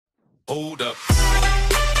Hold up.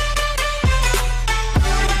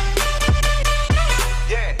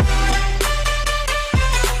 Yeah.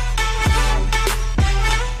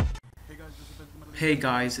 Hey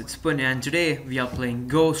guys, it's Punya and today we are playing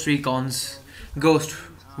Ghost Recon's Ghost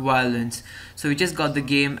Violence. So we just got the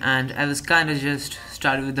game and I was kinda just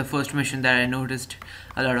started with the first mission that I noticed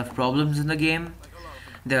a lot of problems in the game.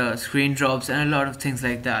 The screen drops and a lot of things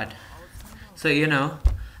like that. So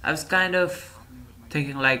I was kind of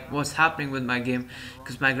thinking like what's happening with my game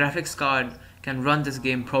because my graphics card can run this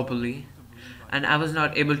game properly and I was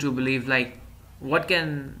not able to believe like what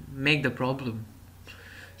can make the problem.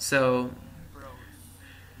 So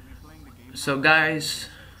guys,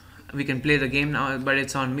 we can play the game now, but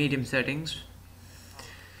it's on medium settings.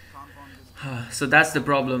 So that's the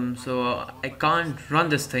problem. So I can't run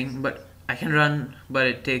this thing, but I can run, but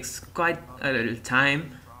it takes quite a little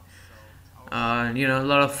time. A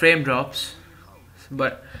lot of frame drops.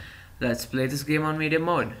 But let's play this game on medium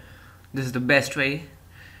mode. This is the best way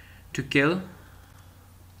to kill.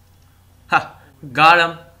 Ha! Got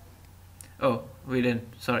him! Oh, we didn't.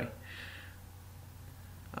 Sorry.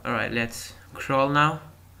 Alright, let's crawl now.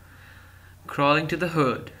 Crawling to the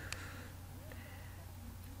hood.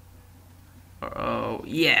 Oh,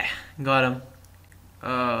 yeah. Got him.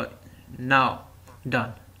 Now.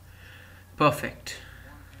 Done. Perfect.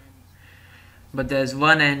 But there's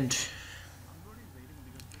one end.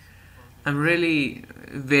 I'm really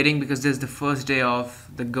waiting because this is the first day of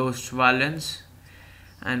the Ghost Violence.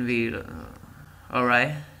 And we...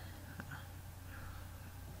 alright.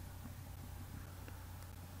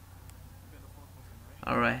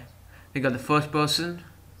 Alright, we got the first person.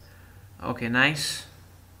 Okay, nice.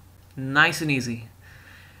 Nice and easy.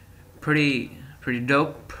 Pretty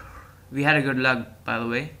dope. We had a good luck, by the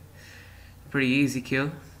way. Pretty easy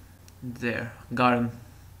kill. There, got him.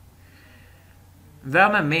 Where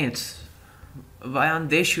are my mates? Why aren't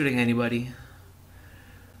they shooting anybody?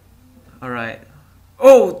 Alright.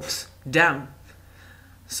 Oh, damn.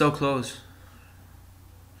 So close.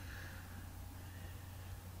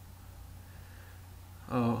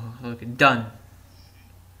 Oh, okay, done.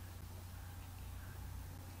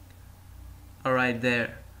 Alright,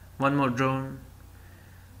 there. One more drone.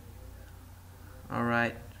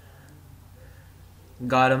 Alright.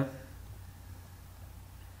 Got him.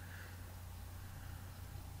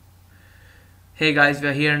 Hey guys,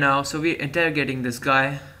 we're here now. So we're interrogating this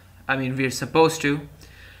guy. I mean, we're supposed to.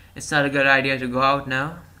 It's not a good idea to go out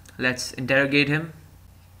now. Let's interrogate him.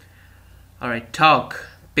 Alright, talk,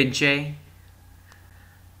 pinche.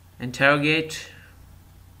 Interrogate.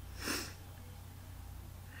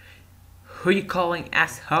 Who you calling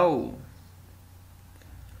asshole?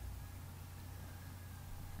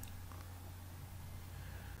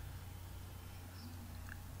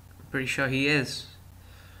 Pretty sure he is.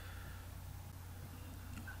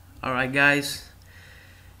 Alright guys.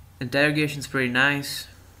 Interrogation's pretty nice.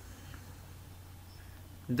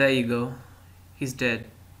 There you go. He's dead.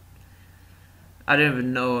 I don't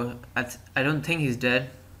even know. I don't think he's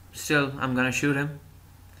dead. Still, I'm gonna shoot him.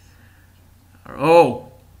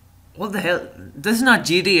 Oh! What the hell? This is not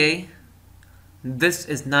GTA. This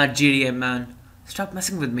is not GTA, man. Stop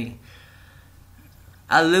messing with me.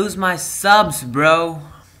 I'll lose my subs, bro.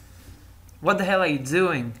 What the hell are you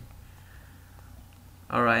doing?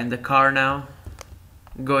 Alright, in the car now.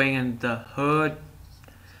 Going in the hood.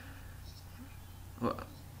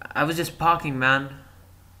 I was just parking, man.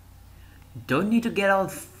 Don't need to get all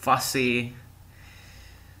fussy.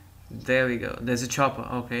 There we go. There's a chopper.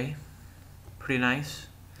 Okay. Pretty nice.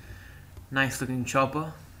 Nice looking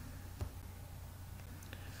chopper.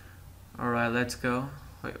 Alright, let's go.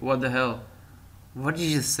 Wait, what the hell? What did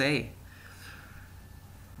you just say?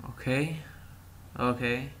 Okay.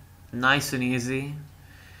 Okay. Nice and easy.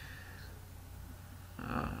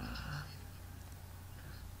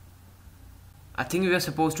 I think we were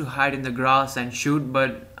supposed to hide in the grass and shoot,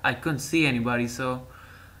 but I couldn't see anybody, so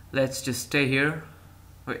let's just stay here.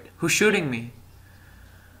 Wait, who's shooting me?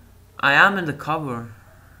 I am in the cover.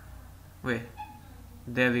 Wait,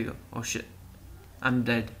 there we go. Oh shit, I'm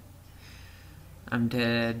dead. I'm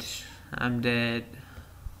dead. I'm dead.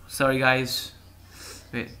 Sorry guys.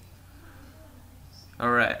 Wait.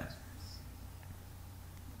 Alright.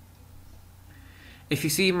 If you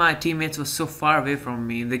see, my teammates were so far away from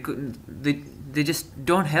me, they couldn't, they just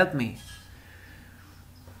don't help me.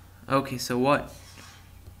 Okay, so what?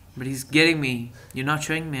 But he's getting me. You're not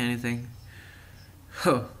showing me anything.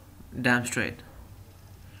 Huh, damn straight.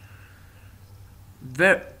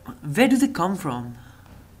 Where do they come from?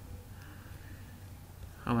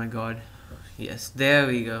 Oh my god. Yes, there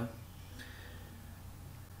we go.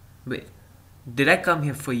 Wait, Did I come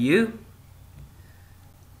here for you?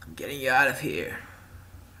 I'm getting you out of here.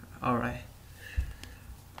 Alright.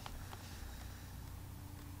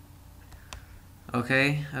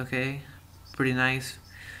 Okay, okay. Pretty nice.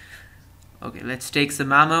 Okay, let's take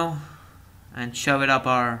some ammo and shove it up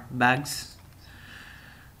our bags.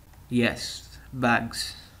 Yes,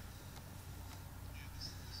 bags.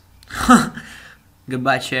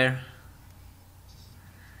 Goodbye, chair.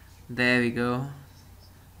 There we go.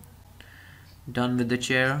 Done with the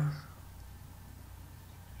chair.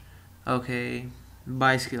 Okay,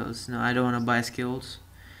 buy skills. No, I don't want to buy skills.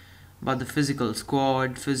 But the physical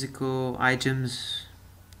squad, physical items.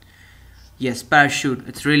 Yes, parachute.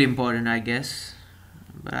 It's really important, I guess.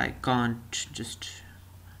 But I can't just.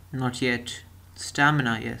 Not yet.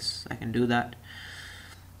 Stamina, yes, I can do that.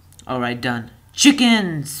 Alright, done.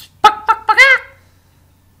 Chickens!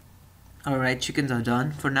 Alright, chickens are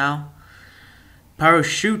done for now.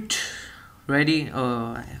 Parachute. Ready?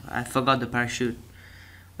 Oh, I forgot the parachute.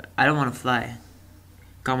 But I don't want to fly.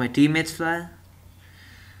 Can my teammates fly?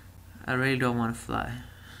 I really don't want to fly.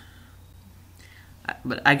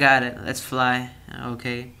 But I got it. Let's fly.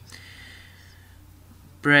 Okay.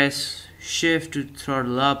 Press shift to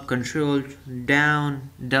throttle up, control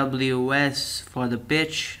down, WS for the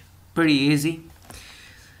pitch. Pretty easy.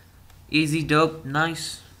 Easy, dope,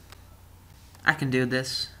 nice. I can do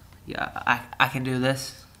this. Yeah, I can do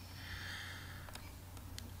this.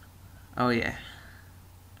 Oh yeah.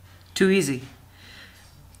 Too easy.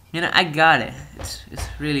 You know, I got it. It's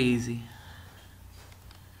really easy.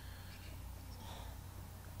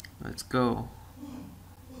 Let's go.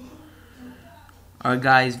 Alright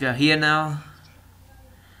guys, we are here now.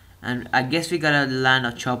 And I guess we gotta land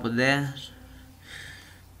a chopper there.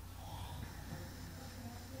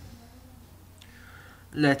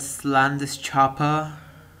 Let's land this chopper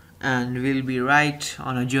and we'll be right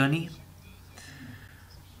on a journey.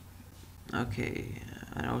 Okay.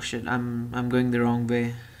 Oh shit, I'm going the wrong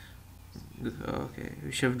way. Okay,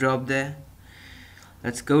 we should have dropped there.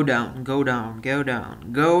 Let's go down, go down, go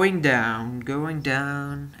down, going down,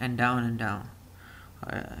 and down and down.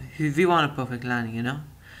 We want a perfect landing, you know.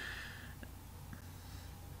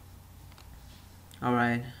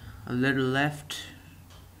 Alright, a little left.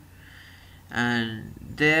 And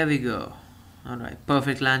there we go. Alright,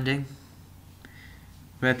 perfect landing.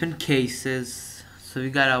 Weapon cases. So we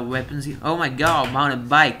got our weapons here. Oh my god, mounted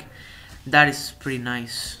bike. That is pretty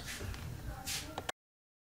nice.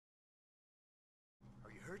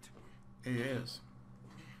 Are you hurt? He is.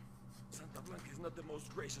 Santa Blanca is not the most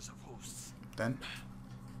gracious of hosts. Then?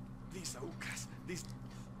 These Aucas, these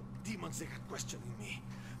demons, they got questioning me.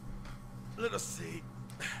 Let us say,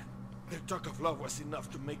 their talk of love was enough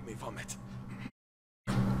to make me vomit.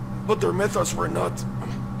 But their methods were not...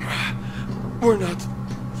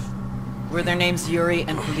 Were their names Yuri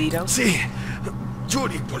and Polito? See,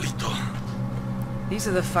 Yuri Polito. These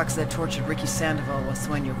are the fucks that tortured Ricky Sandoval while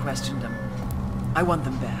Sueño questioned them. I want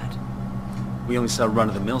them bad. We only saw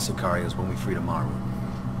run-of-the-mill Sicarios when we freed Amaru.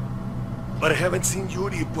 But I haven't seen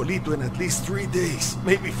Yuri and Polito in at least 3 days,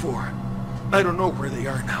 maybe 4. I don't know where they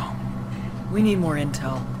are now. We need more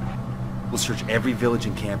intel. We'll search every village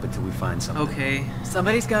and camp until we find something. Okay.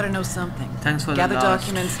 Somebody's gotta know something. Thanks for Gather the last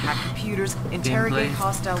documents, hack computers, interrogate gameplay.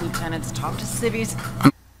 hostile lieutenants, talk to civvies.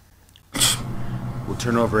 We'll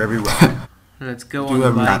turn over every rock. Let's go on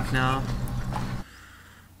the bike now.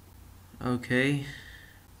 Okay.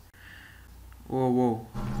 Whoa, whoa.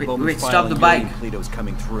 Wait, stop the bike. Polito's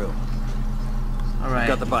coming through. Alright.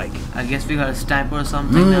 Got the bike. I guess we got a sniper or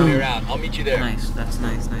something now. Clear out. I'll meet you there. Nice, that's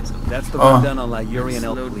nice, nice. Okay. That's the rundown on La Yuri and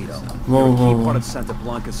El Let's load Polito. this up. They're a key Whoa. part of Santa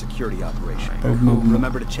Blanca's security operation. Alright.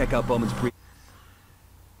 Remember to check out Bowman's brief.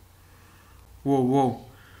 Whoa,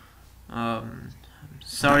 whoa.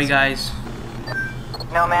 Sorry guys.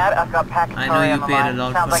 Nomad, I've got Packard I know you on the paid line. a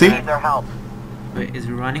lot Sounds for like that. he needs our help. Wait, is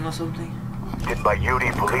it running or something? Did my Yuri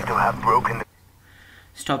and Polito have broken the...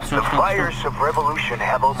 Stop, The stop, stop, fires stop. of revolution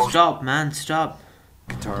have almost... Stop, man, stop.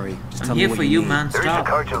 Qatari, just I'm tell me here what for you you, need. man, There's a stop.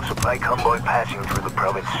 cartel supply convoy passing through the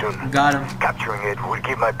province soon. Got him. Capturing it would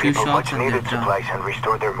give my people shots much and needed they're done. supplies and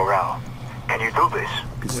restore their morale. Can you do this?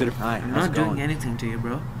 Consider fine. I'm How's not it doing going? anything to you,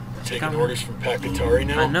 bro. Taking Come. orders from Pat Qatari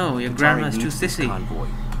now? I know, your Qatari grandma's too needs this sissy. convoy.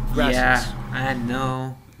 Yeah, Gracias. I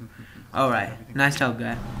know. Alright, nice help,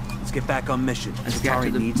 guy. Let's get back on mission. Let's get Qatari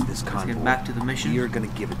to the- needs this let's convoy. get back to the mission. You're gonna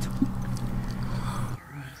give it to him.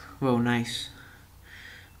 Whoa, nice.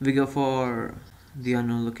 We go for the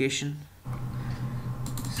unknown location.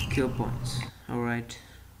 Skill points. Alright.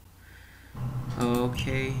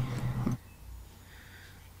 Okay.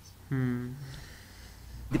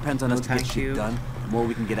 Depends on No, us to get thank shit you. done. The more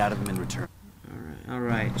we can get out of him in return.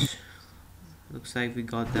 Alright. Looks like we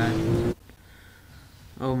got that.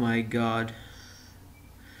 Oh my god.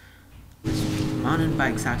 This mountain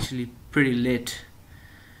bike's actually pretty lit.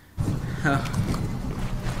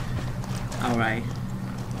 Alright.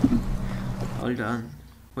 Hold on.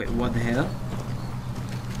 Wait, what the hell?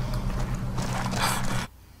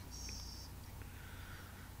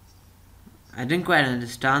 I didn't quite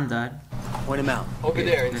understand that. Point him out. Over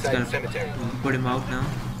there Let's inside the go. cemetery. Put him out now.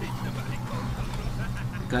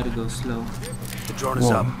 Gotta go slow. The drone is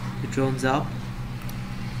up. The drone's up.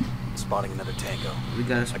 Spotting another tango. We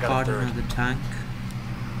gotta I got a spot third. another tank.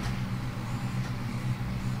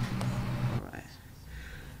 Alright.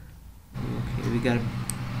 Okay, we gotta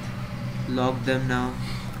log them now.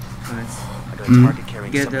 Alright. I got a target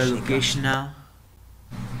carrying Get some the machine guns. location now.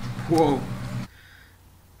 Whoa.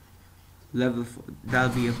 Level 4.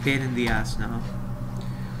 That'll be a pain in the ass now.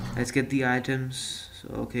 Let's get the items. So,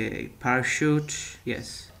 okay, parachute.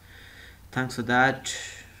 Yes. Thanks for that.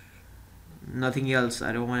 Nothing else.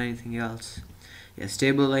 I don't want anything else. Yeah,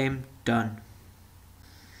 stable aim. Done.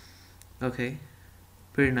 Okay.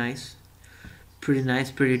 Pretty nice. Pretty nice.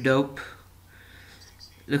 Pretty dope.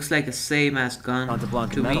 Looks like a same as gun Santa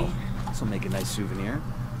Blanca to medal. me. This will make a nice souvenir.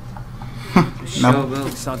 Sure I will.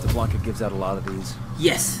 think Santa Blanca gives out a lot of these.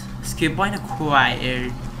 Yes. Skill point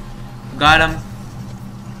acquired. Got him.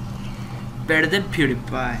 Better than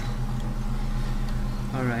PewDiePie.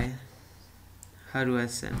 Alright. How do I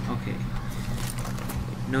send? Okay.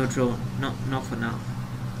 No drone. No, not for now.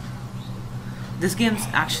 This game's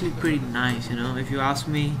actually pretty nice, you know. If you ask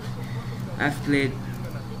me, I've played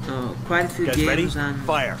quite a few Guys games ready? and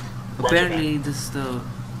Fire. apparently this is the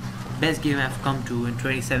best game I've come to in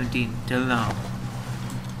 2017 till now.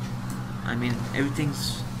 I mean,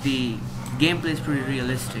 the gameplay is pretty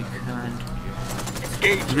realistic and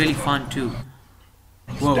Engage. really fun too.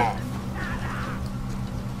 Whoa. Stop.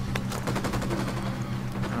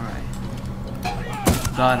 Alright.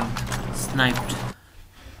 Got him. Sniped.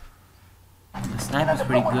 The sniper's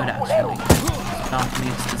pretty good actually. Not me,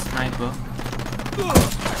 it's the sniper.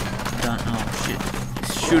 Done. Oh shit.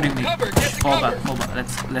 He's shooting me. Cover, get the Fall cover. back, fall back.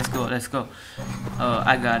 Let's go.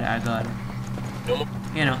 I got it. No more.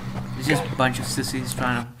 You know, it's just a bunch of sissies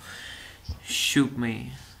trying to shoot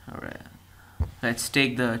me. Alright. Let's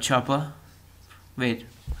take the chopper. Wait.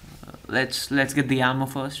 Let's get the ammo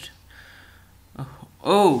first.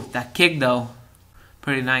 Oh, that kick though.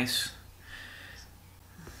 Pretty nice.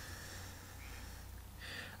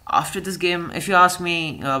 After this game, if you ask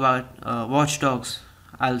me about Watch Dogs,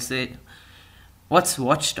 I'll say, what's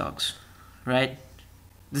Watch Dogs, right?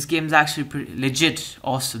 This game's actually pretty legit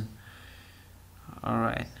awesome.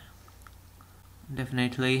 Alright.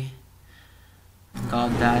 Definitely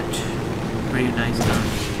got that. Pretty nice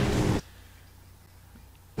gun.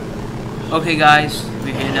 Okay guys,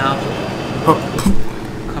 we're here now.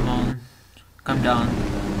 Come on. Come down.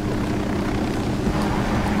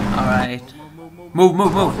 Alright. Move.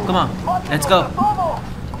 Come on. Let's go.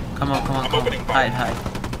 Come on. Hide.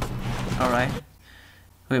 Alright.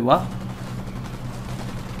 Wait, what?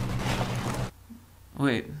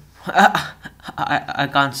 Wait. I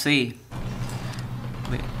can't see.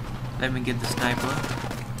 Wait. Let me get the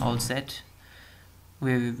sniper. All set.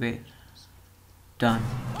 Wait. Done.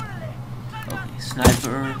 Okay,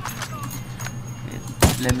 sniper. Wait,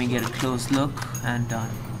 let me get a close look and done.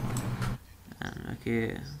 And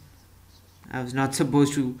okay. I was not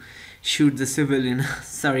supposed to shoot the civilian.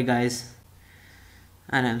 Sorry guys.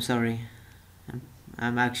 And I'm sorry.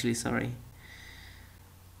 I'm actually sorry.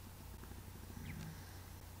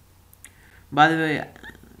 By the way,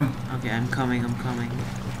 okay, I'm coming.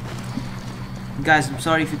 Guys, I'm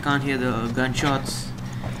sorry if you can't hear the gunshots.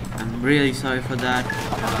 I'm really sorry for that.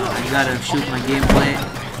 I gotta shoot my gameplay,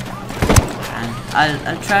 and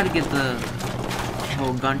I'll try to get the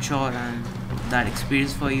whole gunshot and that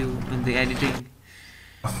experience for you in the editing.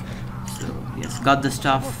 So yes, got the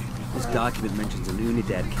stuff. This document mentions a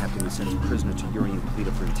Unidad captain who sends a prisoner to Urian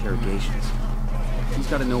Polita for interrogations. He's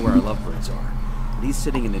got to know where our lovebirds are. And he's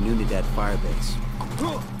sitting in the Unidad firebase.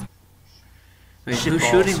 Wait, who's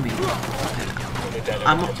shooting me?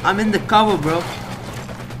 I'm in the cover, bro.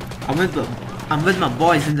 I'm with my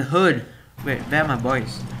boys in the hood. Wait, where are my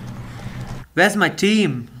boys? Where's my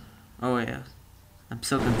team? Oh yeah, I'm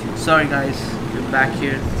so confused. Sorry guys, we're back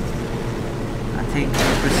here. I think we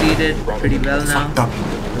proceeded pretty well now.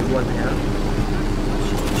 Wait, what the hell?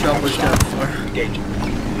 Chopper stuff for. Engage.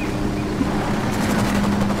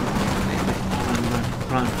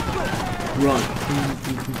 Run.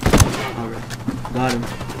 Alright, got him.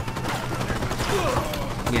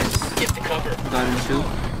 Yes, Get the cover. got him too.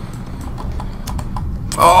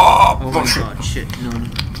 Oh my god, shit, no.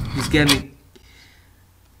 He's getting me.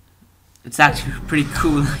 It's actually pretty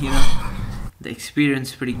cool, you know. The experience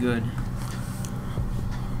is pretty good.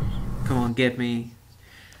 Come on, get me.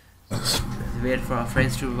 Let's wait for our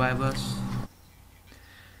friends to revive us.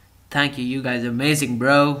 Thank you, you guys are amazing,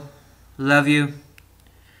 bro. Love you.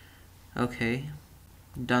 Okay,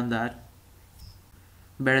 done that.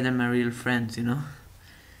 Better than my real friends, you know.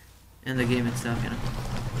 In the game itself, you know.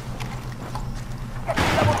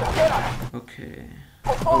 Okay.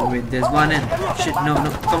 Oh wait, there's one in. Shit, no,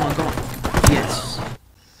 no, come on, come on. Yes.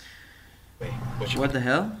 What the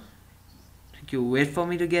hell? Think you wait for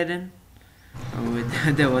me to get in? Oh wait,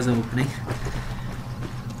 there was an opening.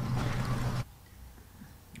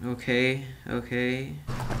 Okay, okay.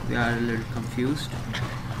 We are a little confused.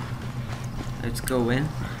 Let's go in.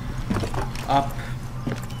 Up.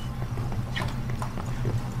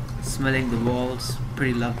 Smelling the walls.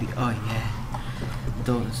 Pretty lovely. Oh yeah.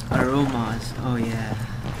 Those aromas. Oh yeah.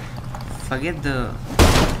 Forget the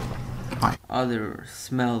other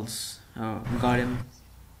smells. Oh, got him.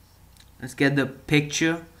 Let's get the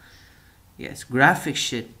picture. Yes, graphic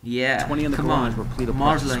shit. Yeah. 20 in the come garage on. were Polito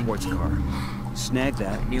Park's Modeling. sports car. Snag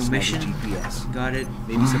that. New snag mission. the GPS. Got it.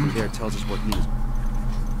 Maybe something there tells us what he is.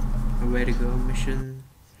 Where to go? Mission.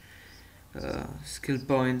 Skill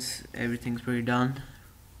points. Everything's pretty done.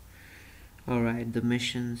 Alright, the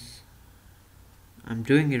missions. I'm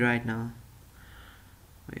doing it right now.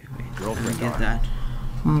 Wait. Girlfriend Get are. that.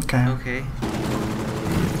 Okay. Okay.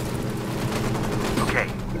 Okay,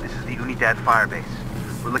 this is the Unidad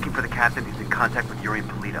firebase. We're looking for the captain who's in contact with Yuri and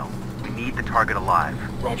Polito. We need the target alive.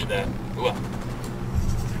 Roger that. Well,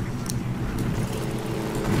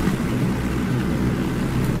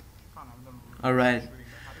 Alright.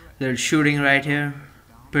 They're shooting right here.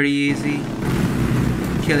 Pretty easy.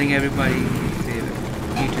 Killing everybody. They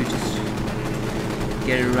need to just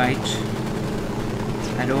get it right.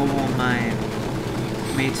 I don't want my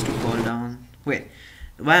mates to fall down. Wait,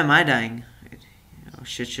 why am I dying? Oh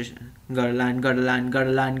shit. Gotta land.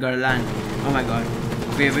 Oh my god.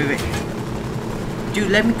 Wait.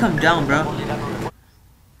 Dude, let me come down, bro.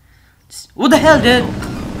 What the hell, dude?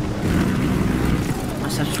 My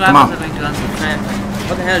subscribers are going to unsubscribe.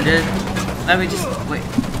 What the hell, dude? Let me just wait.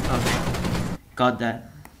 Okay. Got that.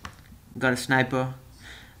 Got a sniper.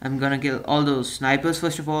 I'm gonna kill all those snipers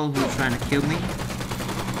first of all who are trying to kill me.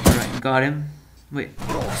 Alright, got him. Wait.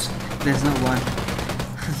 There's no one.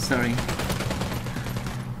 Sorry.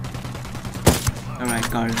 Alright,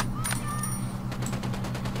 got him.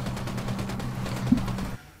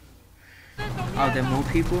 Are there more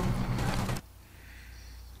people?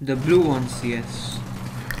 The blue ones, yes.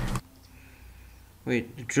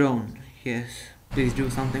 Wait, the drone, yes. Please do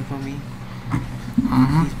something for me.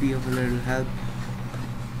 Please be of a little help.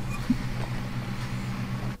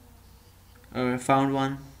 Alright, found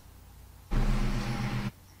one.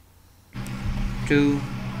 2.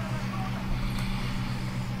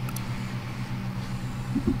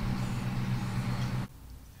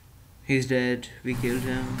 He's dead. We killed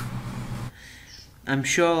him. I'm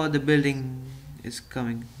sure the building is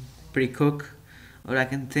coming pretty quick, or I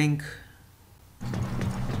can think.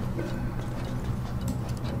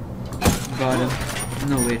 Got him.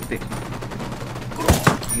 No, wait.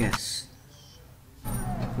 Yes.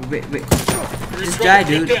 Wait. Just die,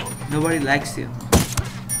 dude. Nobody likes you.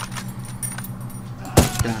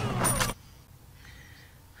 Done.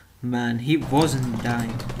 Man, he wasn't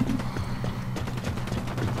dying.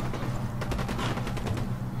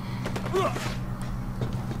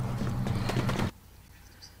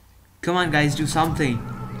 Come on, guys, do something.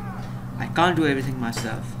 I can't do everything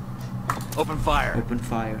myself. Open fire. Open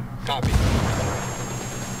fire. copy.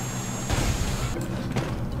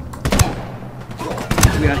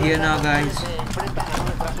 We are here now, guys.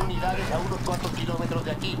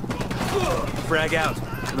 Frag out.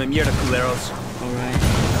 Me mierda, culeros. Alright.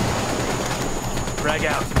 Frag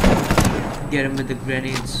out. Get him with the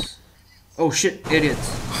grenades. Oh shit,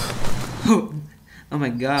 idiots. Oh my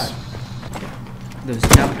god. Those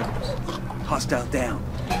jump-ups. Hostile down.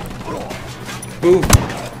 Boom.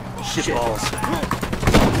 Shit balls.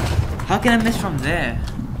 How can I miss from there?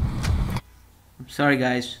 I'm sorry,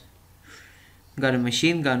 guys. Got a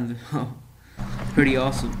machine gun. Pretty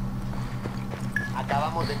awesome.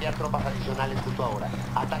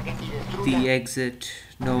 The exit.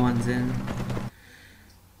 No one's in.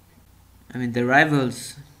 I mean, the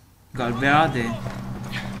rivals. God, where are they?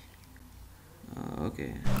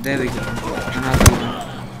 Okay, there we go. Another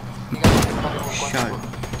one. Shot.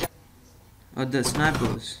 Oh, the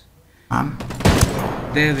snipers.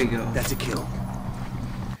 There we go. That's a kill.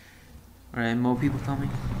 Alright, more people coming.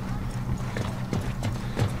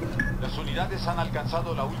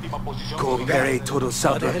 Coopere todo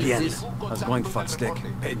saldo bien. How's it going, fuckstick?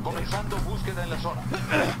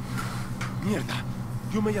 Mierda.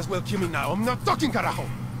 You may as well kill me now. I'm not talking, carajo.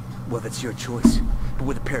 Well, that's your choice. But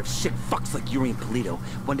with a pair of shit fucks like Yuri and Polito,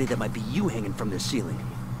 one day that might be you hanging from their ceiling.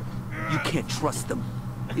 You can't trust them.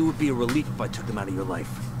 It would be a relief if I took them out of your life.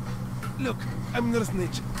 Look, I'm not a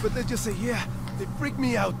snitch, but they just say, yeah, they freak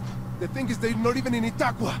me out. The thing is, they're not even in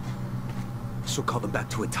Itaqua. So call them back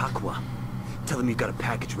to Itaqua. Tell them you got a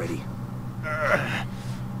package ready.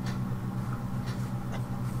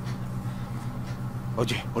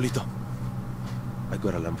 Oye, Olito. I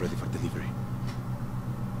got a lamp ready for delivery.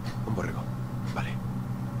 Un borrego. Vale.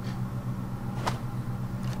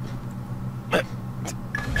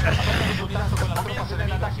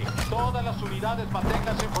 Todas las unidades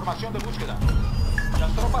manténganse en formación de búsqueda.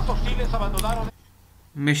 Las tropas hostiles abandonaron.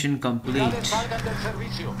 Mission complete.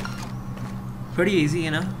 Pretty easy,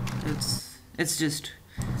 you know. It's just.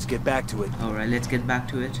 Let's get back to it. All right, let's get back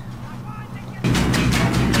to it.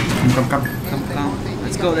 Come. Come.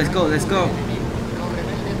 Let's go.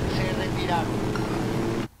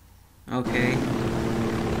 Okay.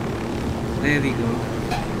 There we go.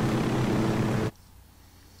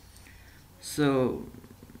 So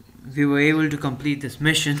we were able to complete this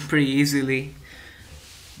mission pretty easily.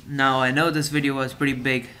 Now I know this video was pretty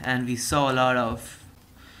big and we saw a lot of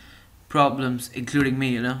problems, including me,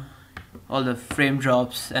 you know, all the frame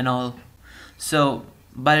drops and all. So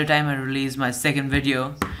by the time I release my second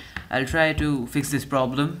video, I'll try to fix this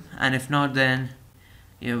problem, and if not, then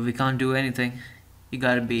you know, we can't do anything.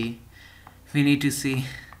 We need to see.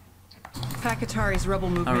 Pakatari's rebel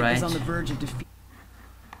movement Alright. is on the verge of defeat.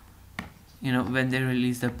 You know, when they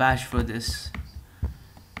release the patch for this.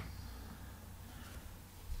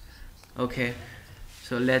 Okay,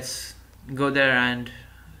 so let's go there and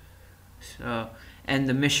end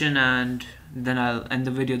the mission, and then I'll end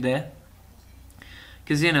the video there.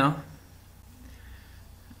 Cause you know,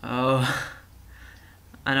 I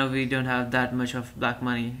know we don't have that much of black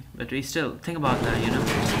money, but we still think about that, you know.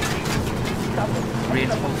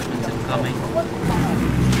 Reinforcements incoming.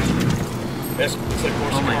 It's like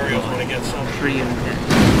more scenarios when I get some. Pretty intense.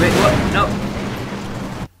 Wait, what? No.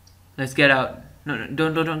 Let's get out. No,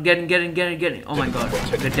 don't. Get in. Oh my god.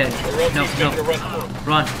 They're dead. No.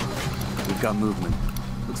 Run. We've got movement.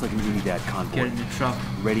 Looks like a Unidad convoy. Get in the truck.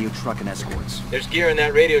 Radio truck and escorts. There's gear in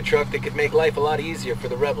that radio truck that could make life a lot easier for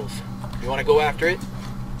the rebels. You want to go after it?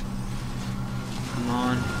 Come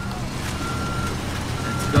on.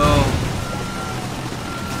 Let's go.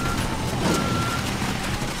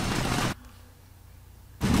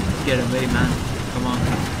 Get away, man. Come on.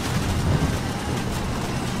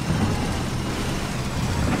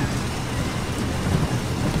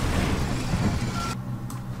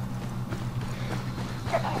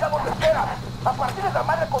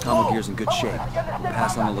 Combo gear's in good shape.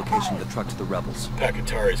 Pass on the location of the truck to the rebels.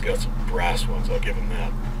 Pakatari's got some brass ones, I'll give him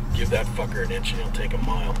that. Give that fucker an inch and he'll take a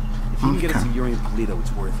mile. If you can get it to Yuri and Polito,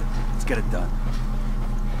 it's worth it. Let's get it done.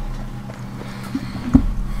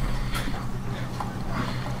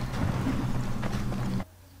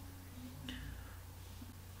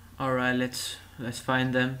 Alright, let's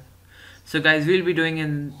find them. So guys, we'll be doing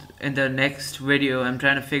in the next video. I'm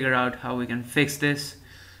trying to figure out how we can fix this.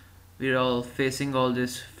 We're all facing all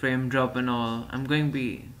this frame drop and all. I'm going to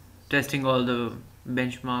be testing all the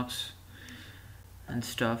benchmarks and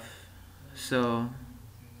stuff. So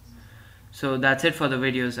that's it for the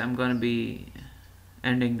videos. I'm gonna be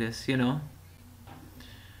ending this, you know.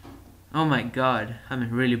 Oh my god, I'm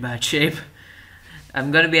in really bad shape. I'm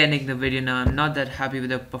gonna be ending the video now. I'm not that happy with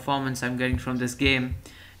the performance I'm getting from this game.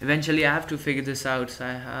 Eventually I have to figure this out. So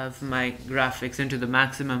I have my graphics into the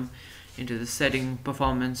maximum, into the setting,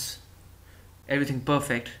 performance, everything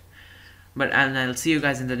perfect. And I'll see you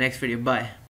guys in the next video. Bye.